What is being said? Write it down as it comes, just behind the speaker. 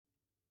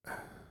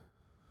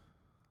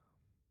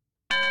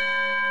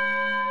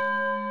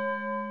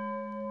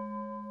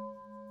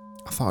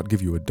thought I'd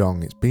give you a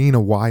dong. It's been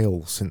a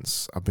while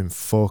since I've been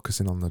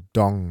focusing on the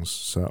dongs,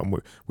 so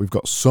we've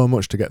got so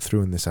much to get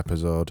through in this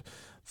episode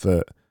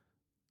that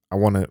I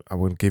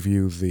will give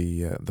you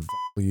the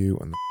value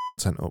and the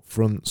content up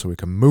front so we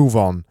can move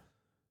on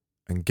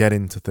and get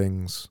into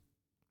things.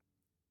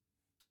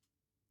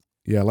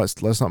 Yeah,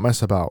 let's not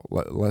mess about.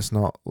 Let's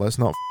not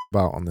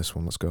about on this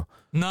one. Let's go.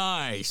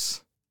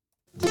 Nice.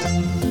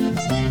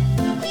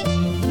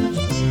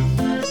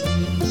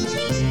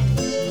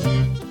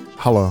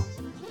 Hello.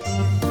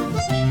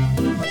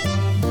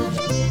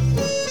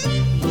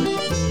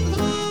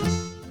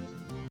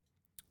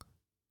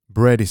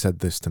 Brady said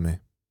this to me.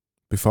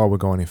 Before we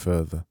go any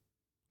further,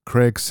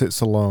 Craig sits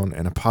alone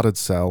in a padded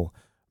cell,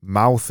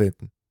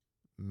 mouthing.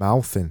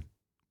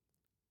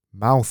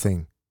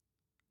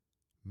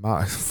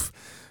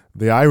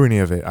 The irony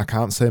of it, I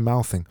can't say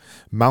mouthing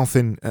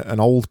an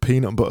old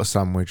peanut butter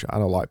sandwich. I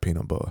don't like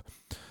peanut butter.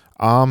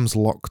 Arms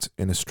locked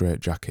in a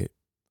straitjacket.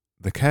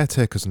 The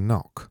caretaker's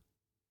knock.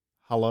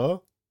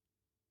 Hello?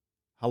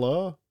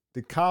 Hello?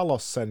 Did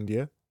Carlos send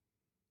you?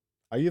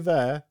 Are you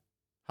there?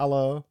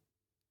 Hello?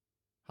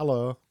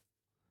 Hello?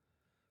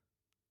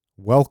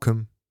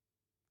 Welcome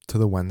to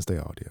the Wednesday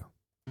audio.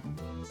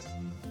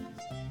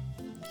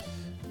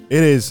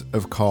 It is,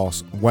 of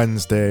course,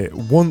 Wednesday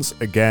once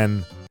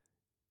again.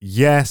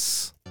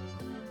 Yes,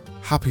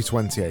 happy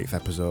 28th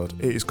episode.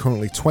 It is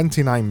currently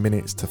 29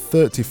 minutes to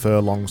 30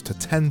 furlongs to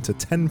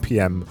 10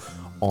 p.m.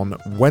 on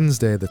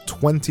Wednesday the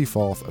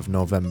 24th of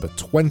November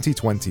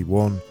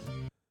 2021.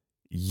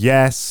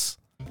 Yes,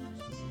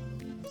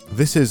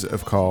 this is,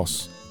 of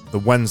course, the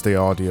Wednesday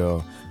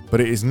audio, but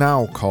it is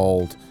now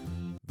called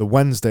the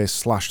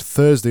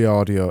Wednesday/Thursday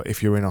audio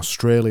if you're in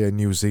Australia,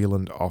 New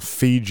Zealand or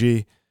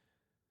Fiji.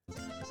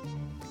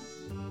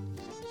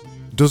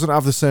 Doesn't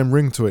have the same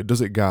ring to it,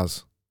 does it,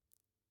 Gaz?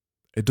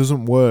 It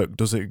doesn't work,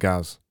 does it,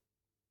 Gaz?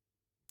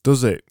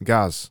 Does it,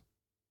 Gaz?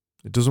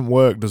 It doesn't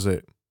work, does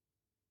it?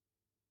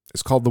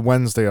 It's called the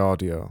Wednesday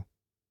audio,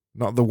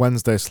 not the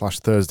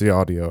Wednesday/Thursday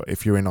audio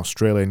if you're in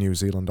Australia, New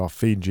Zealand or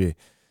Fiji.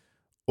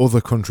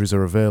 Other countries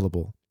are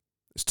available.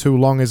 It's too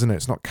long, isn't it?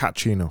 It's not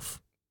catchy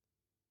enough.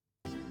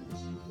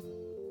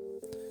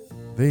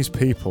 These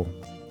people.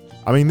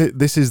 I mean,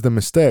 this is the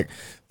mistake.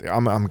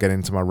 I'm getting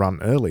into my rant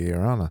early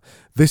here, aren't I?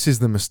 This is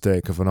the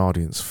mistake of an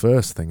audience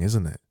first thing,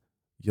 isn't it?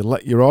 You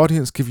let your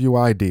audience give you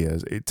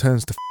ideas, it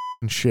turns to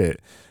f***ing shit,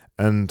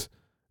 and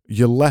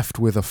you're left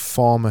with a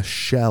former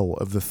shell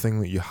of the thing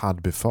that you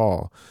had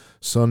before.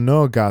 So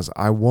no, Gaz,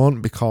 I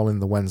won't be calling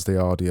the Wednesday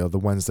audio the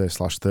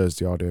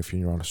Wednesday/Thursday audio if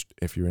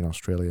you're in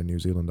Australia, New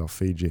Zealand or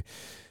Fiji.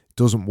 It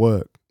doesn't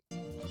work.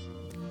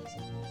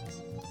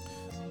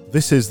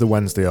 This is the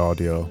Wednesday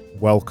audio.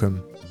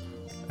 Welcome.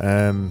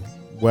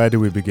 Where do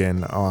we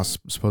begin? Oh, I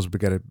suppose we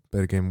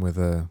begin with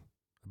a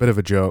bit of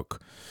a joke.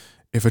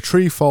 If a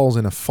tree falls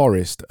in a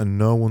forest and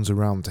no one's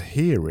around to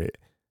hear it,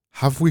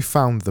 have we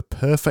found the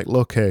perfect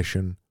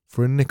location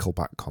for a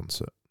Nickelback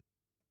concert?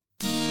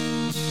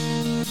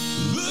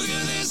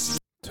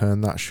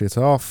 Turn that shit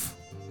off.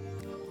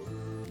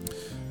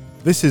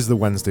 This is the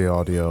Wednesday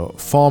audio,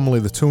 formerly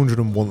the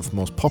 201st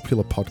most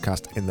popular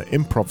podcast in the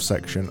improv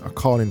section,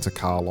 according to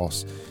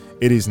Carlos.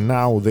 It is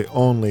now the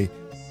only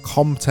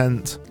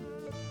content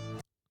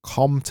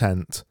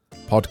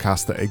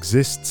podcast that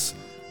exists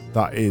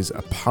that is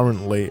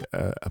apparently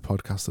a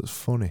podcast that's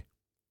funny.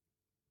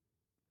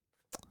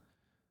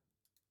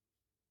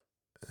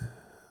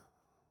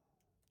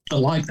 I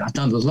like that.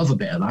 I love a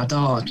bit of that.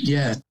 Oh,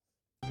 yeah.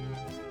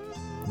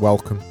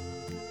 Welcome.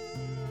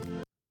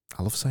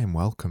 I love saying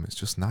welcome. It's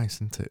just nice,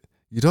 isn't it?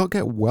 You don't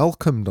get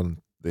welcomed on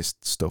this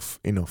stuff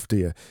enough, do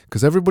you?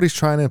 Because everybody's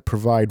trying to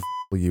provide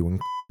value and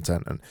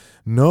content, and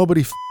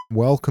nobody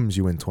welcomes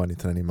you into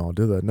anything anymore,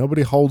 do they?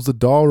 Nobody holds the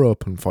door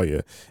open for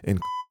you in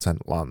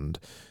content land.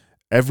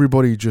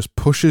 Everybody just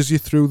pushes you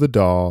through the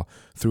door,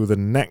 through the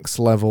next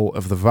level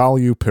of the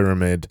value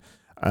pyramid,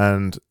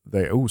 and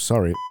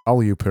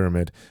value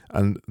pyramid,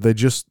 and they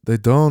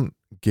don't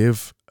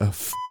give a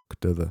f***,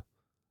 do they?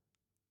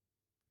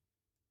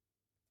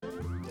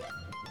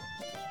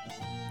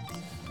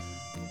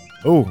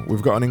 Oh,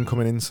 we've got an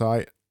incoming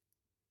insight.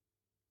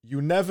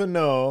 You never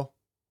know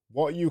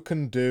what you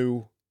can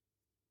do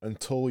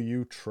until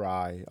you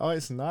try. Oh,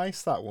 it's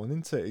nice, that one,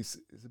 isn't it? It's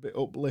a bit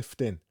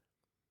uplifting.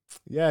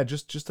 Yeah,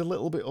 just a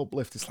little bit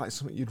uplift. It's like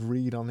something you'd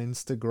read on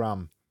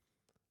Instagram.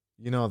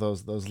 You know,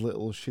 those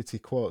little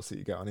shitty quotes that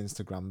you get on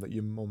Instagram that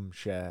your mum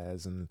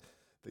shares and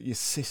that your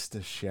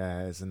sister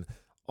shares, and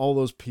all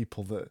those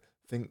people that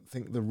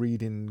think they're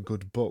reading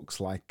good books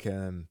like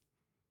Atomic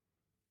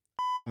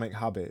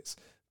Habits.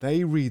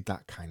 They read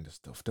that kind of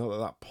stuff, don't they?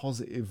 That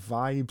positive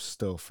vibe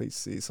stuff.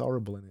 It's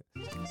horrible, isn't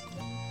it?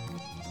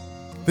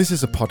 This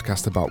is a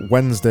podcast about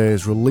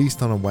Wednesdays,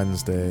 released on a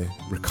Wednesday,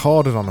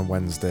 recorded on a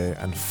Wednesday,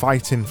 and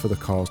fighting for the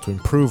cause to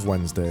improve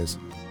Wednesdays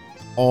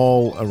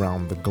all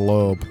around the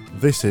globe.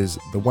 This is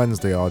the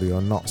Wednesday audio,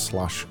 not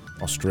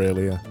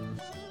 /Australia.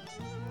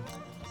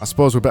 I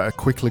suppose we better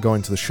quickly go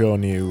into the show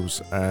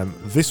news.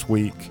 This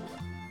week,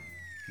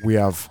 we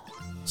have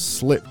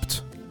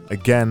slipped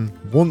again,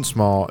 once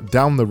more,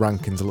 down the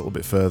rankings a little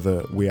bit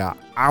further. We are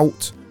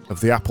out of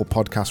the Apple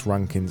Podcast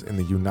rankings in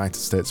the United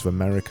States of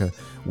America.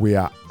 We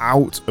are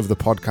out of the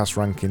podcast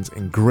rankings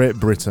in Great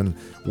Britain.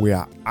 We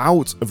are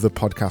out of the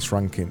podcast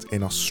rankings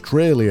in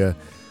Australia.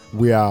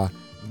 We are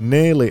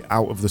nearly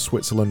out of the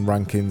Switzerland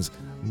rankings,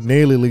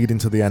 nearly leading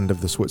to the end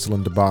of the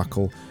Switzerland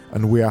debacle.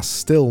 And we are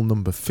still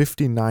number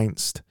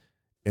 59th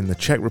in the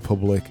Czech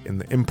Republic in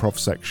the improv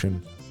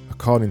section,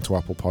 according to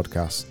Apple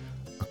Podcasts,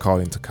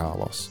 according to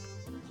Carlos.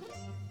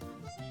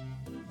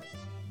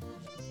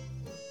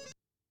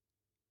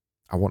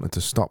 I wanted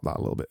to stop that a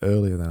little bit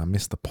earlier, then I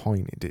missed the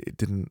point. It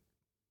didn't,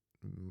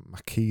 my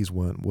keys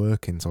weren't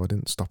working, so I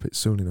didn't stop it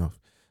soon enough.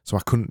 So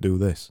I couldn't do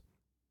this.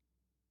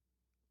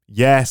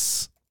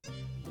 Yes.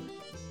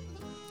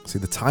 See,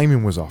 the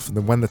timing was off. And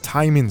then when the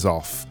timing's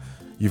off,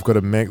 you've got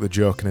to make the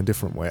joke in a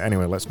different way.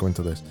 Anyway, let's go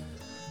into this.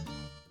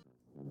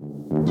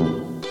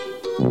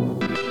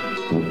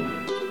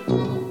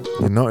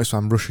 You notice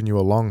I'm rushing you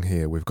along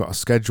here. We've got a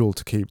schedule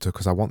to keep to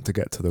because I want to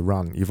get to the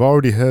rant. You've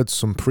already heard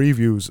some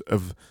previews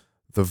of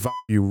the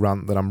value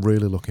rant that I'm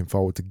really looking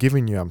forward to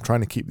giving you. I'm trying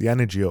to keep the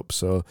energy up,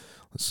 so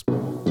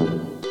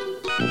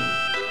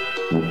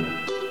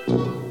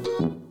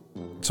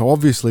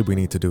obviously we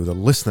need to do the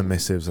listener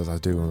missives as I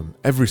do them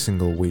every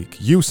single week.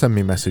 You send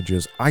me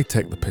messages, I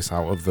take the piss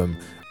out of them,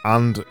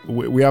 and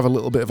we have a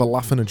little bit of a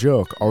laugh and a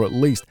joke, or at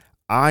least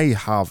I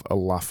have a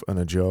laugh and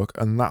a joke,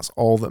 and that's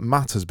all that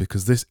matters,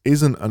 because this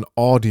isn't an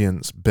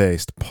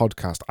audience-based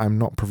podcast. I'm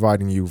not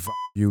providing you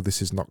value.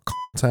 This is not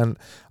content.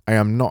 I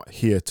am not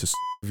here to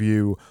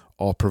you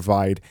or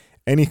provide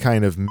any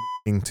kind of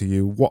meaning to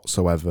you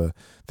whatsoever.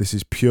 This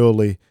is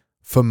purely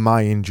for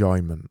my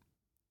enjoyment,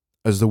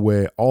 as the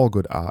way all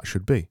good art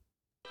should be.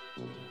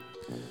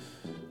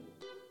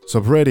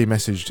 So Brady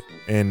messaged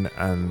in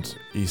and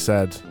he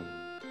said,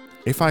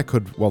 if I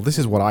could, well, this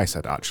is what I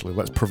said actually,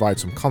 let's provide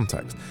some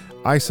context.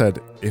 I said,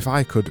 if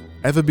I could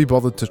ever be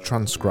bothered to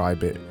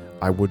transcribe it,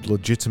 I would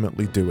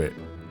legitimately do it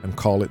and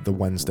call it the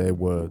Wednesday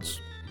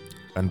Words.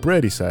 And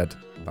Brady said,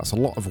 that's a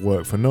lot of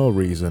work for no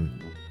reason.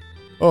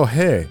 Oh,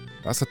 hey,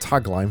 that's a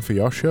tagline for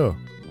your show.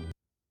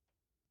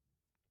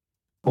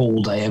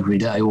 All day, every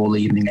day, all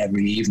evening,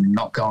 every evening,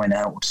 not going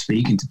out,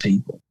 speaking to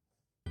people.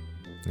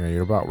 Yeah,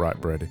 you're about right,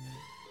 Brady.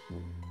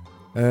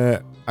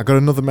 I got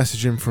another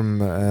message in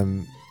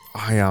from,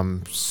 I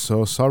am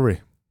so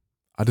sorry.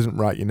 I didn't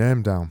write your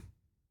name down.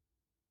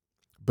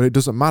 But it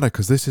doesn't matter,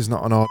 because this is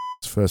not an audience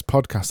first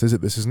podcast, is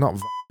it? This is not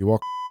value or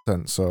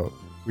content, so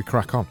we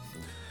crack on.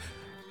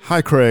 Hi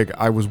Craig,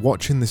 I was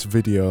watching this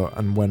video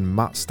and when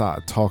Matt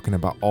started talking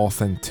about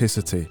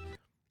authenticity.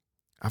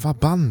 Have I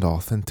banned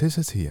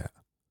authenticity yet?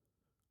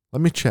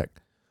 Let me check.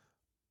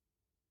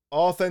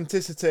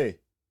 Authenticity.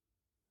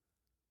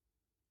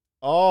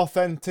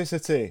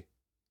 Authenticity.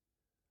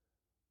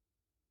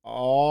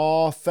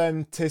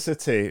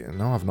 Authenticity.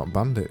 No, I've not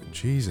banned it.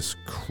 Jesus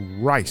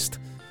Christ.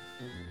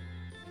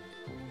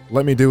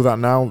 Let me do that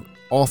now.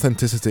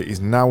 Authenticity is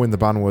now in the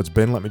ban words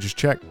bin. Let me just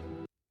check.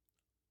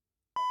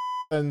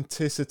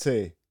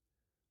 Authenticity.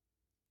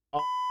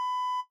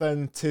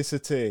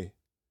 Authenticity.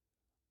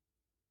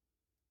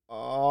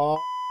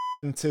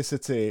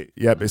 Authenticity.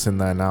 Yep, it's in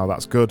there now.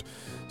 That's good.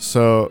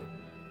 So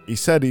he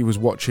said he was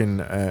watching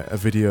a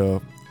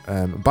video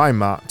by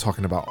Matt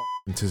talking about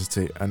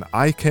authenticity, and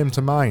I came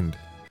to mind.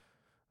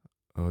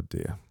 Oh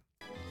dear.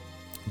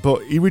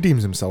 But he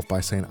redeems himself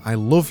by saying, I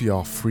love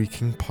your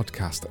freaking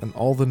podcast and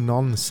all the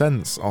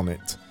nonsense on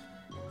it.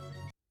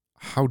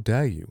 How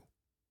dare you?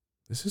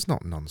 This is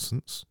not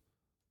nonsense.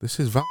 This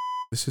is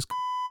this is,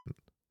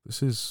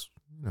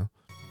 you know.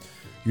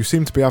 You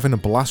seem to be having a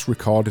blast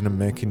recording and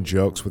making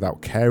jokes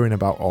without caring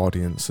about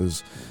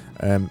audiences.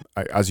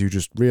 As you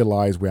just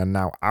realise, we are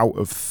now out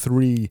of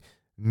 3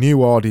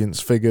 new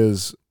audience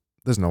figures.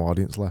 There's no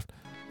audience left.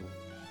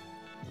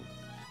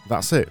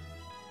 That's it.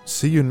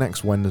 See you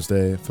next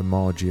Wednesday for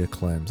more Gia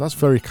claims. That's a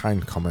very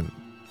kind comment,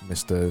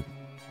 Mr.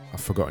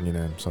 I've forgotten your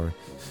name, sorry.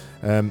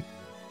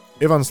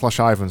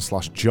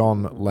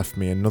 Ivan/Ivan/John left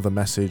me another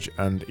message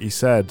and he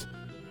said,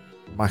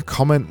 my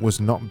comment was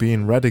not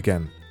being read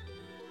again.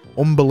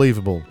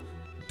 Unbelievable.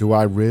 Do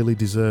I really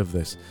deserve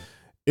this?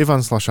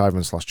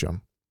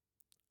 Ivan/Ivan/John,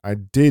 I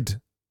did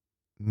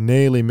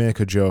nearly make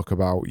a joke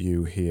about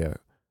you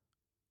here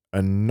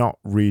and not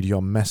read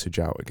your message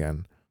out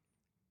again.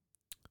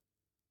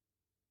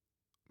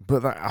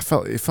 But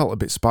it felt a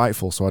bit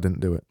spiteful, so I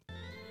didn't do it.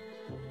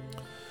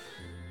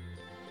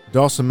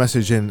 Dawson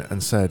messaged in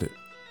and said,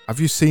 have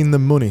you seen the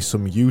money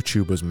some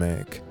YouTubers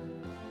make?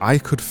 I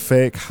could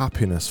fake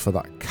happiness for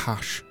that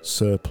cash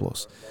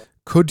surplus.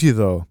 Could you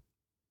though?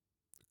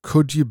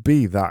 Could you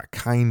be that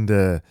kind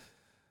of,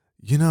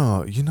 you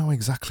know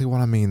exactly what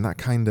I mean, that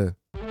kind of...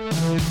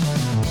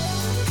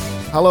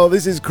 Hello,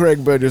 this is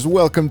Craig Burgess.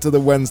 Welcome to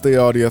the Wednesday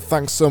Audio.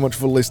 Thanks so much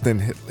for listening.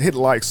 Hit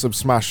like,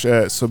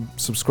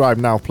 subscribe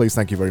now, please.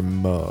 Thank you very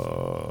much.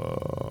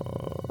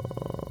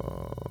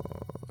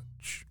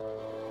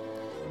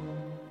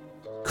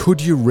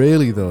 Could you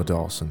really, though,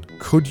 Dawson?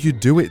 Could you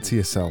do it to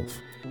yourself?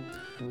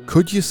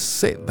 Could you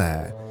sit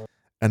there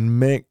and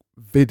make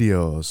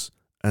videos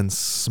and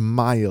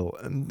smile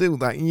and do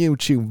that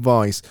YouTube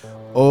voice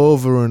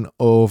over and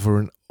over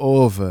and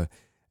over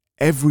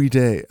every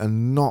day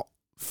and not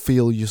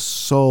feel your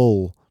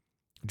soul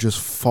just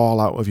fall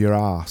out of your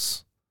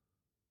arse?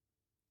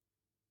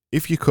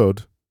 If you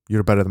could,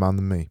 you're a better man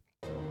than me.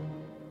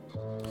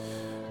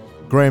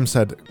 Graham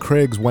said,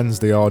 Craig's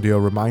Wednesday audio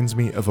reminds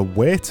me of a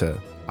waiter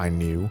I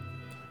knew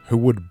who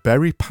would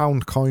bury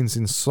pound coins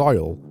in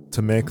soil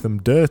to make them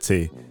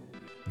dirty,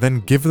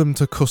 then give them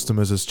to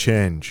customers as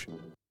change.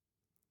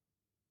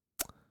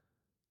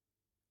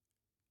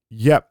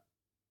 Yep.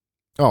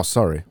 Oh,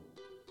 sorry.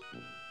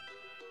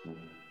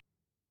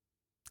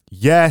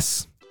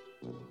 Yes.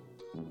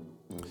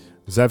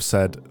 Zev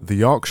said, the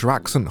Yorkshire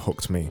accent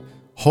hooked me.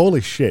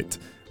 Holy shit,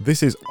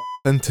 this is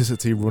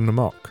authenticity run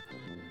amok.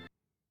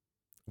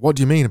 What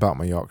do you mean about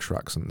my Yorkshire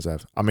accent,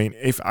 Zev? I mean,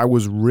 if I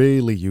was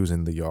really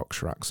using the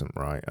Yorkshire accent,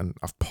 right, and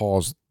I've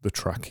paused the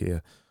track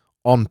here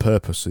on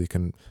purpose so you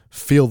can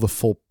feel the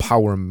full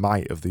power and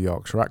might of the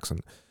Yorkshire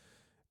accent.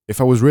 If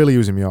I was really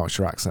using my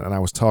Yorkshire accent and I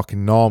was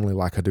talking normally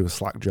like I do with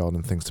Slack-jawed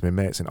and things to my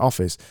mates in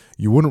office,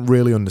 you wouldn't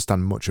really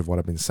understand much of what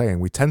I've been saying.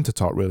 We tend to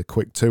talk really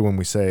quick too when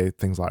we say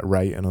things like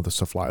rate and other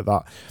stuff like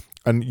that.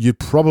 And you'd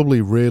probably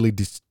really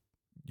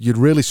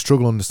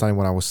struggle understanding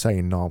what I was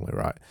saying normally,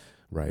 right?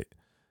 Right.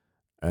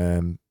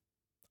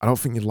 I don't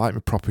think you'd like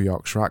my proper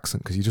Yorkshire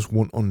accent because you just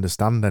won't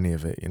understand any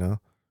of it, you know?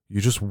 You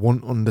just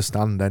won't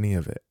understand any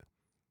of it.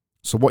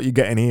 So what you're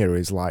getting here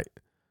is like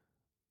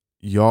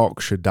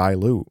Yorkshire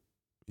dilute.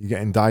 You're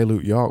getting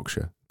dilute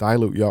Yorkshire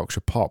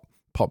pop.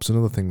 Pop's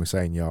another thing we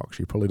say in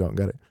Yorkshire. You probably don't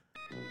get it.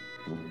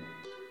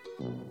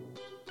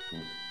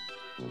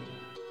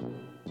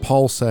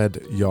 Paul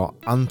said your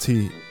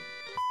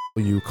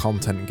anti-you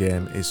content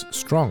game is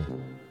strong.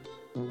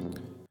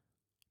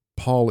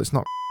 Paul, it's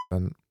not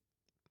content.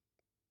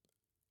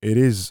 It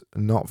is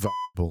not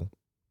valuable.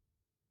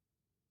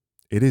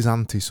 It is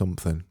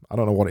anti-something. I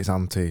don't know what it's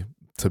anti,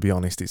 to be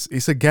honest.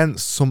 It's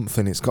against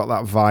something. It's got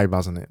that vibe,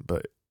 hasn't it?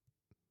 But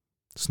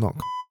it's not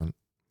content.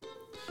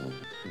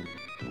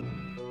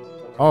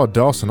 Oh,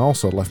 Dawson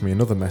also left me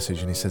another message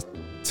and he says,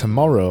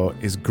 tomorrow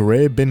is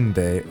Grey Bin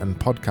Day and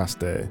Podcast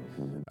Day.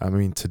 I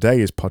mean,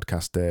 today is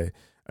Podcast Day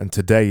and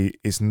today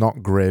is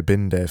not Grey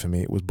Bin Day for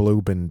me. It was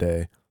Blue Bin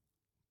Day.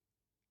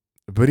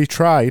 But he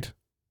tried.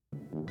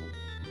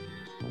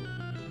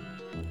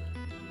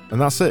 And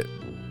that's it.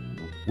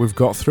 We've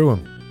got through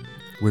them.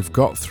 We've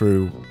got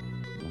through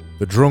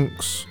the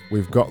drunks.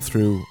 We've got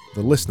through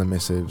the listener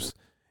missives.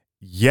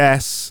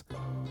 Yes.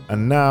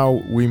 And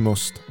now we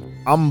must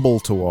amble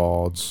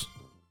towards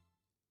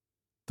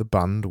the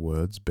banned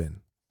words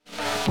bin.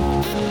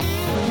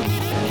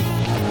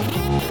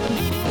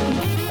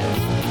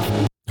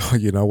 Oh,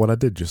 you know what I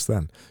did just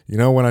then? You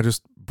know when I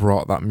just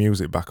brought that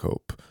music back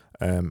up?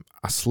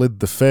 I slid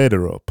the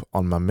fader up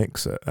on my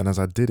mixer, and as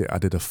I did it, I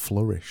did a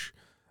flourish.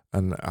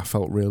 And I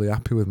felt really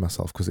happy with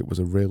myself because it was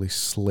a really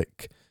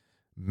slick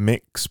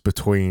mix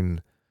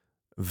between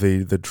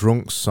the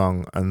drunk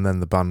song and then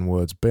the banned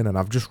words bin. And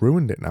I've just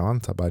ruined it now,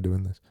 haven't I, by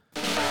doing this?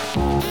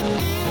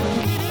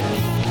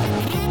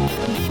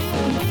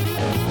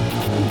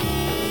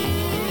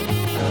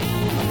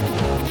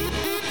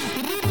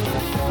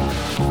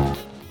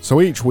 So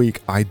each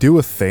week I do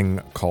a thing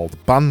called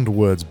Banned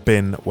Words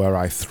Bin where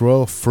I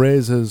throw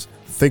phrases,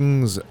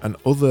 things and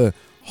other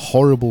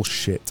horrible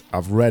shit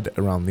I've read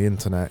around the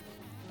internet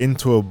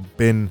into a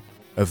bin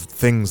of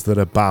things that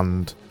are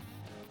banned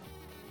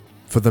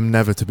for them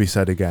never to be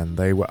said again.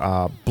 They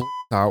are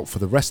bleeped out for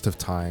the rest of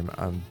time,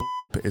 and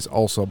bleep is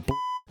also bleep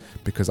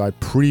because I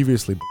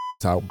previously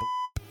bleeped out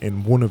bleep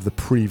in one of the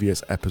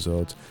previous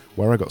episodes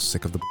where I got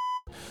sick of the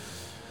bleep.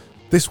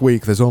 This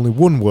week there's only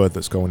one word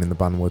that's going in the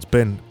banned words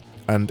bin,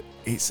 and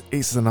it's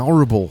an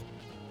horrible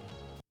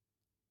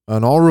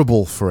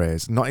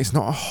phrase. It's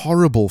not a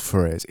horrible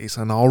phrase. It's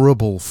an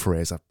horrible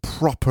phrase. A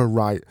proper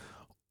right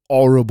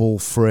horrible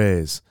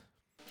phrase.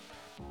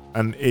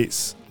 And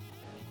it's,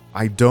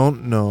 I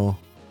don't know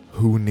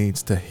who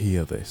needs to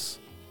hear this.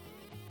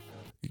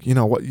 You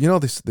know what? You know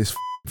this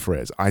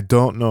phrase. I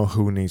don't know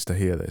who needs to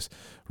hear this.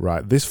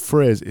 Right? This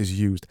phrase is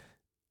used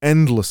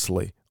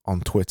endlessly on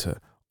Twitter,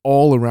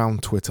 all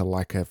around Twitter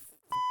like a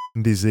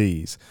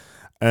disease.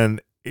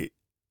 And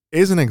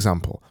here's an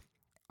example.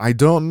 I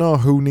don't know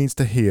who needs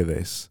to hear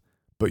this,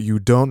 but you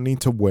don't need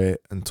to wait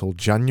until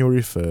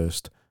January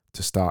 1st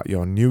to start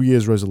your New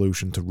Year's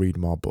resolution to read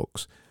more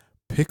books.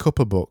 Pick up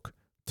a book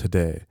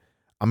today.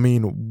 I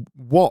mean,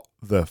 what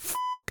the f***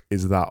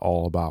 is that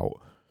all about?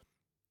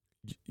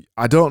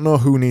 I don't know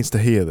who needs to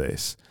hear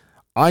this.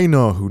 I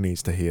know who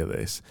needs to hear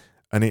this,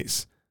 and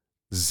it's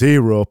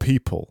 0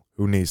 people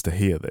who needs to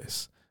hear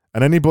this.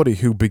 And anybody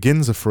who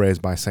begins a phrase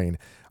by saying,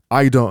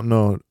 I don't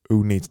know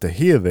who needs to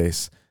hear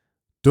this,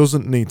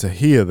 doesn't need to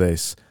hear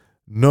this,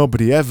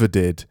 nobody ever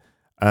did,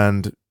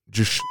 and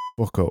just shut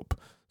the fuck up.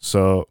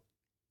 So,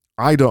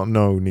 I don't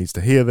know who needs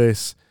to hear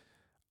this.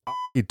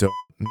 I don't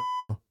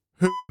know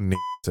who needs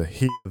to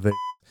hear this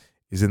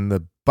is in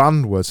the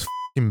banned words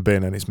f***ing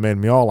bin, and it's made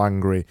me all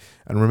angry.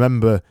 And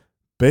remember,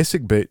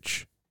 basic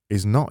bitch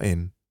is not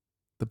in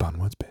the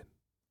Banwords bin.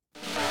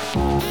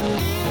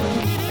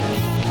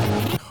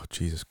 Oh,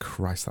 Jesus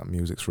Christ, that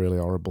music's really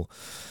horrible.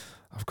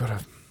 I've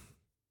got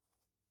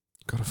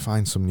to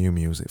find some new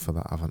music for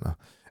that, haven't I?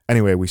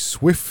 Anyway, we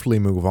swiftly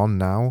move on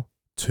now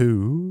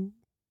to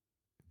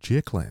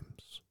Geoclaims.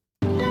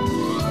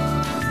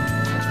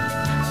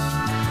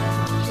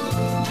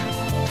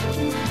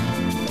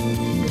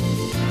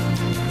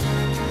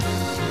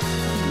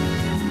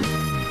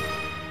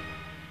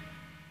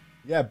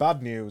 Yeah,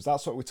 bad news.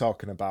 That's what we're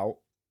talking about.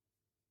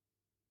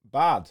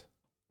 Bad.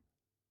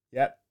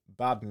 Yep,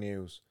 bad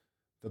news.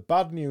 The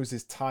bad news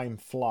is time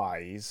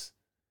flies.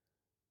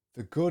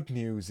 The good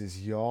news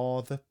is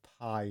you're the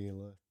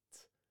pilot.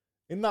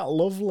 Isn't that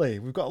lovely?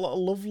 We've got a lot of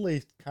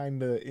lovely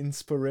kind of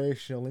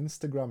inspirational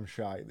Instagram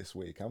shite this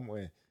week, haven't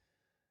we?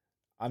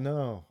 I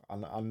know.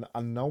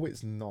 I know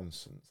it's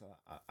nonsense.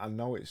 I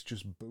know it's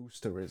just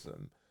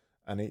boosterism.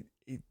 And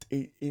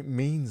it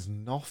means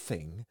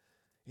nothing.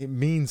 It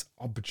means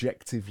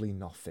objectively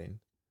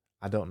nothing.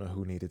 I don't know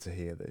who needed to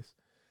hear this.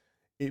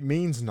 It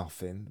means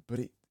nothing,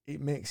 but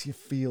it makes you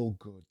feel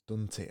good,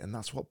 doesn't it? And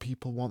that's what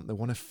people want. They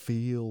want to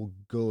feel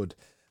good.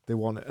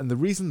 And the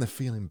reason they're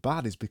feeling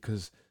bad is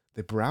because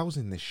they're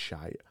browsing this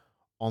shite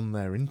on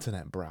their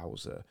internet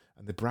browser,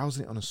 and they're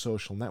browsing it on a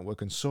social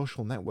network, and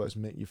social networks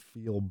make you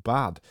feel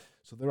bad.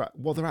 So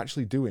what they're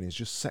actually doing is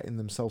just setting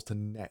themselves to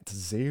net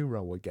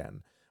zero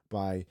again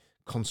by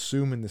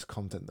consuming this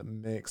content that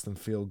makes them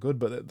feel good,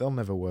 but they'll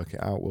never work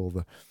it out, will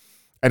they?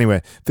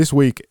 Anyway, this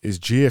week is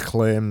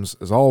Geoclaims,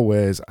 as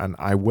always, and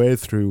I wade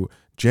through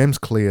James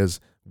Clear's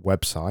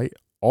website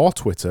or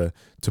Twitter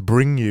to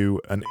bring you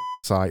an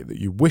insight that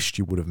you wished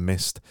you would have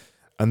missed.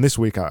 And this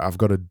week, I've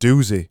got a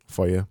doozy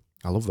for you.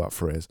 I love that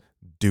phrase,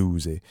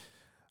 doozy.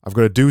 I've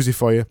got a doozy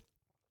for you.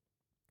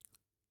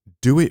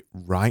 Do it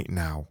right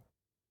now.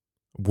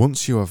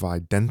 Once you have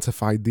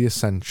identified the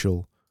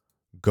essential,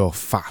 go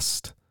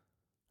fast.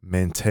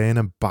 Maintain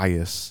a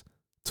bias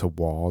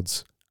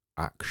towards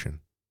action.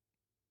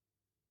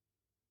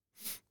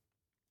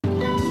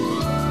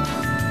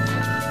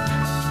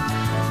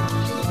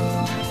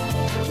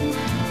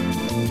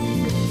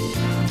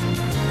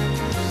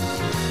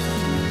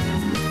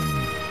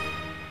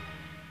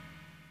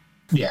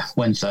 Yeah,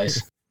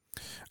 Wednesdays.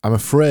 I'm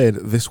afraid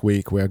this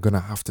week we are going to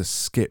have to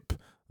skip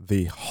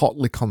the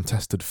hotly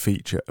contested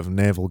feature of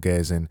navel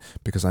gazing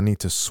because I need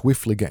to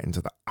swiftly get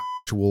into the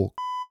actual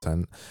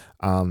content.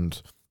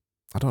 And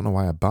I don't know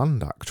why I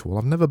banned actual.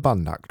 I've never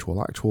banned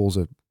actual. Actual's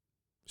it's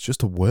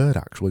just a word,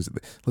 actual.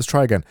 Let's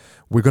try again.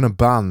 We're going to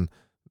ban.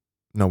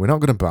 No, we're not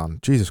going to ban.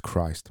 Jesus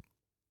Christ.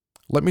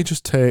 Let me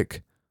just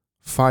take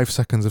 5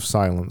 seconds of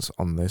silence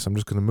on this. I'm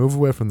just going to move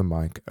away from the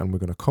mic and we're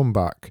going to come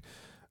back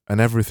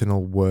and everything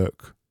will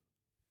work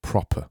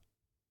proper.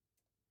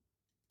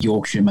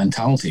 Yorkshire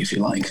mentality, if you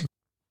like.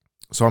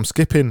 So I'm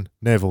skipping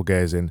navel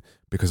gazing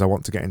because I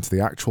want to get into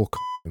the actual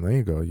content. There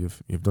you go.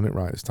 You've done it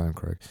right this time,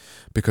 Craig.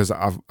 Because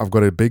I've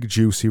got a big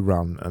juicy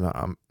rant and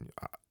I'm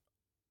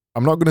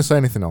not going to say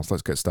anything else.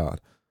 Let's get started.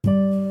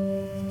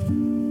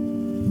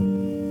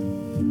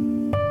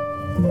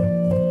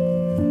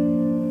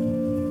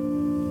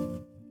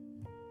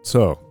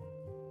 So,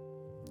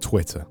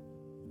 Twitter.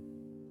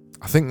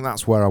 I think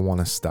that's where I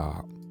want to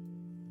start.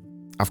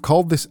 I've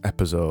called this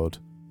episode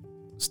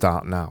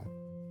Start Now.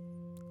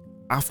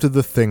 After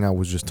the thing I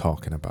was just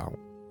talking about.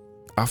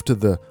 After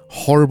the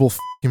horrible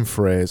fucking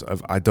phrase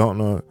of I don't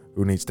know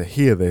who needs to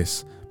hear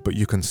this, but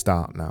you can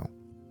start now.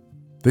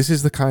 This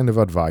is the kind of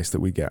advice that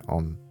we get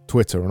on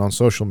Twitter and on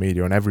social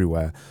media and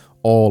everywhere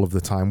all of the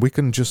time. We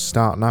can just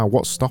start now.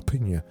 What's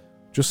stopping you?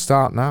 Just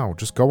start now.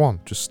 Just go on.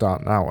 Just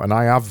start now. And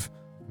I have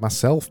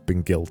myself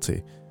been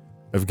guilty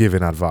of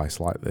giving advice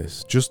like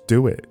this. Just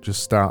do it.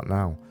 Just start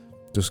now.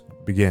 Just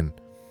begin.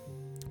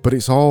 But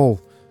it's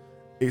all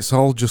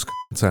just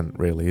content,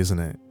 really, isn't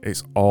it?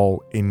 It's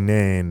all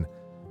inane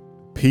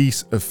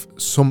piece of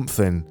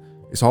something.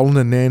 It's all an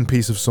inane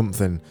piece of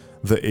something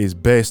that is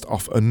based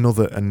off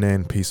another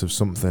inane piece of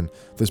something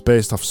that's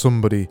based off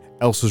somebody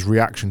else's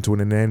reaction to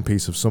an inane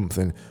piece of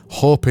something,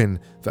 hoping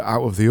that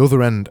out of the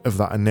other end of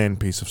that inane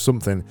piece of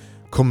something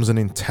comes an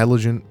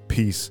intelligent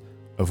piece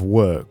of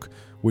work,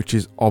 which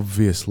is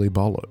obviously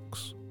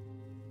bollocks.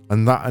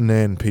 And that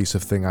inane piece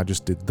of thing I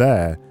just did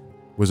there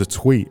was a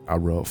tweet I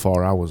wrote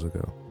 4 hours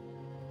ago.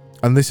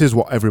 And this is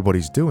what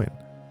everybody's doing.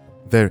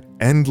 They're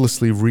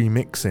endlessly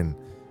remixing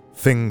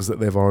things that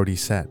they've already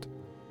said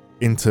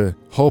into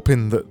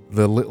hoping that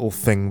the little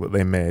thing that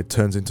they made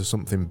turns into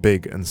something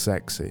big and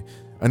sexy.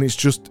 And it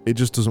just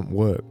doesn't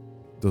work,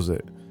 does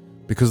it?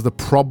 Because the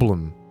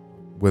problem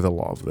with a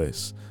lot of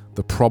this,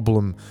 the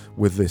problem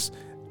with this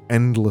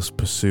endless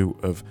pursuit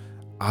of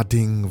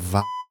adding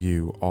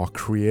value or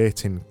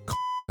creating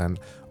content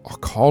or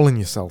calling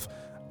yourself,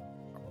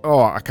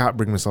 I can't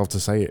bring myself to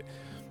say it,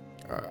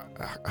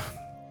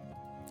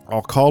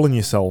 or calling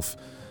yourself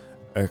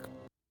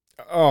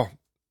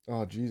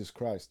Jesus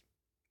Christ.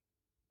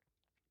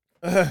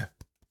 Or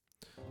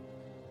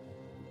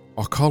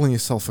calling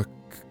yourself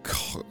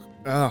come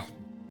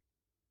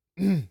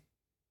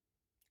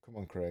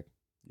on, Craig,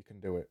 you can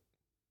do it.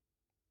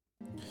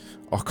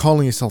 or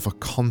calling yourself a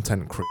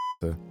content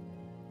creator.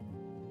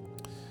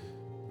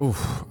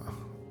 Oof,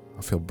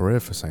 I feel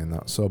brave for saying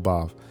that, so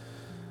bad.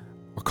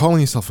 Or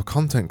calling yourself a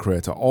content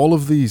creator, all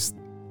of these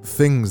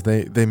things,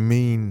 they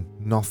mean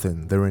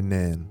nothing. They're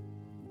inane.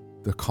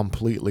 They're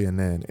completely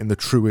inane in the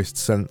truest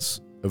sense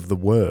of the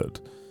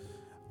word.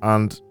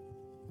 And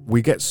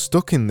we get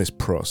stuck in this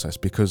process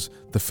because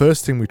the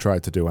first thing we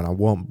tried to do, and I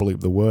won't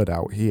bleep the word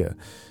out here,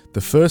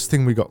 the first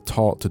thing we got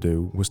taught to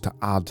do was to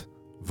add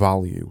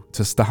value,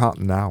 to start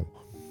now.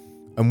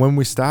 And when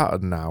we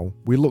started now,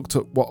 we looked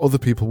at what other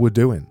people were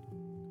doing,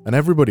 and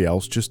everybody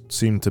else just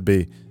seemed to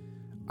be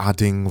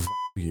adding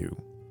value.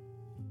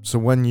 So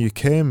when you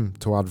came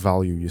to add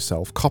value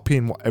yourself,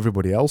 copying what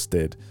everybody else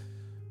did,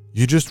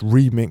 you just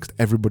remixed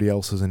everybody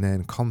else's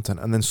inane content.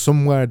 And then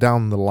somewhere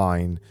down the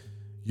line,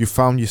 you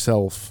found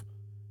yourself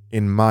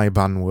in my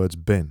bandwords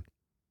bin.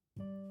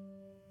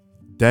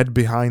 Dead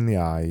behind the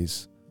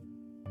eyes,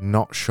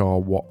 not sure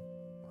what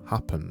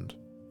happened.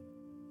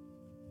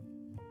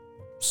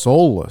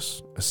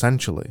 Soulless,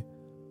 essentially.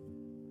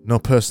 No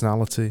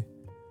personality.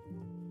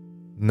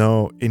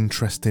 No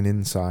interesting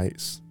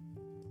insights.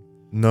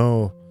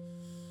 None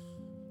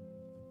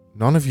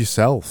of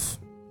yourself,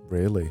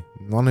 really.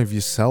 None of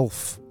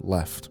yourself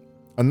left.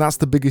 And that's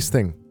the biggest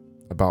thing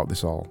about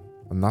this all.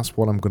 And that's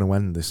what I'm going to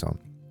end this on.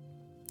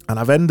 And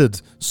I've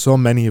ended so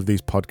many of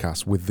these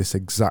podcasts with this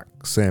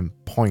exact same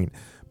point.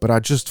 But I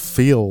just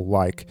feel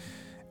like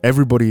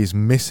everybody is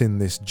missing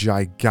this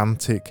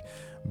gigantic,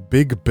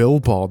 big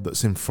billboard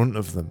that's in front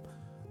of them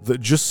that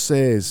just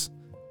says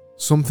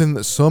something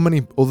that so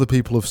many other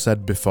people have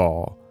said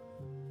before,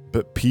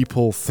 but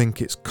people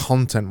think it's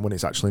content when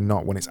it's actually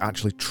not, when it's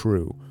actually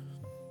true.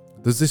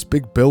 There's this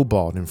big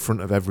billboard in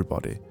front of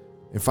everybody.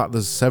 In fact,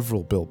 there's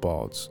several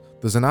billboards.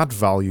 There's an add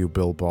value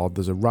billboard.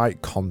 There's a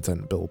right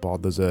content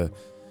billboard. There's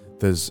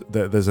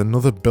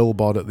another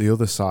billboard at the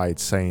other side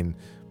saying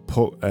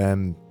put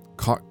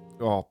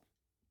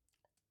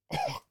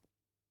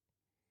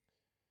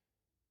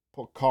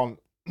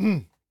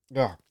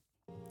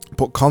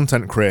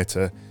content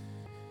creator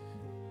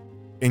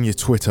in your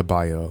Twitter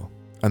bio.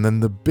 And then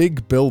the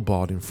big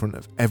billboard in front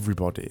of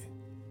everybody.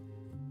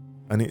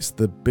 And it's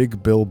the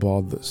big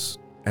billboard that's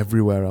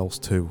everywhere else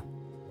too.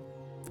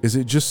 Is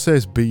it just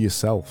says be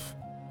yourself.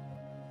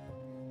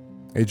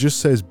 It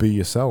just says be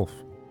yourself.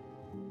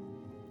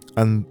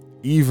 And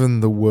even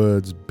the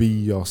words be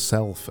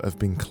yourself have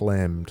been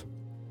claimed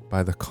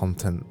by the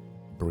content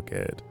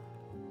brigade.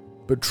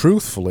 But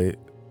truthfully,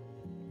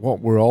 what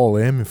we're all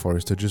aiming for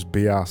is to just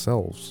be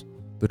ourselves.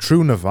 The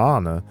true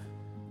nirvana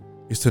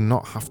is to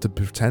not have to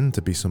pretend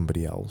to be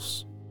somebody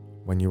else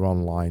when you're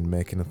online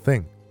making a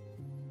thing.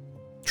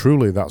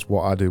 Truly, that's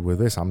what I do with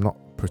this. I'm not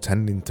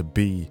pretending to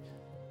be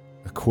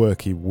a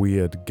quirky,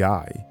 weird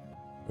guy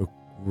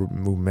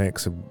who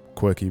makes a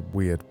quirky,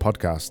 weird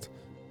podcast.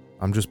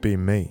 I'm just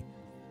being me.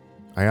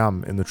 I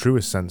am, in the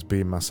truest sense,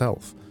 being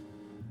myself.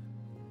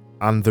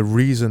 And the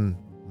reason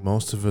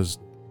most of us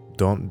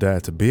don't dare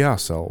to be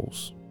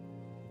ourselves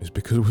is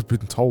because we've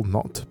been told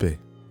not to be.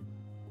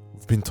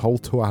 We've been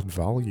told to add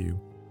value.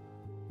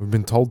 We've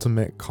been told to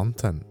make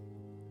content.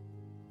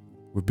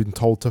 We've been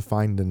told to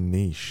find a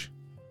niche.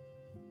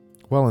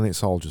 Well, and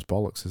it's all just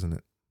bollocks, isn't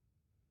it?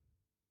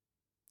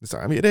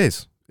 It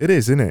is. It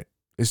is, isn't it?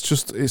 It's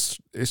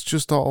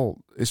just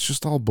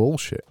all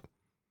bullshit.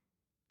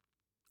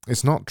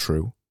 It's not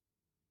true.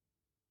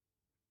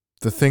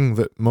 The thing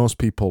that most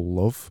people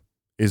love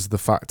is the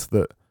fact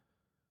that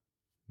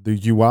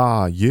you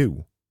are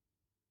you.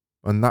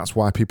 And that's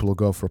why people will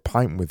go for a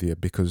pint with you,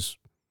 because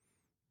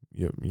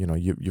you're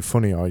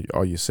funny,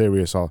 or you're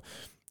serious, or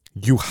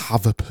you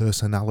have a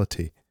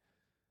personality.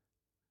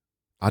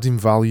 Adding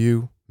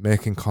value,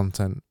 making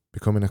content,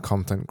 becoming a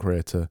content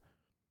creator,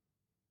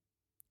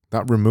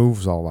 that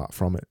removes all that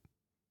from it.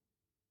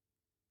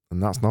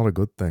 And that's not a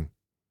good thing.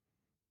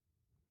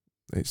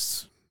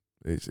 It's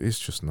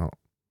just not.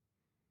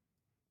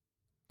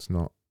 It's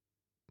not.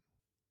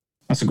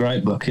 That's a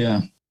great book,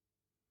 yeah.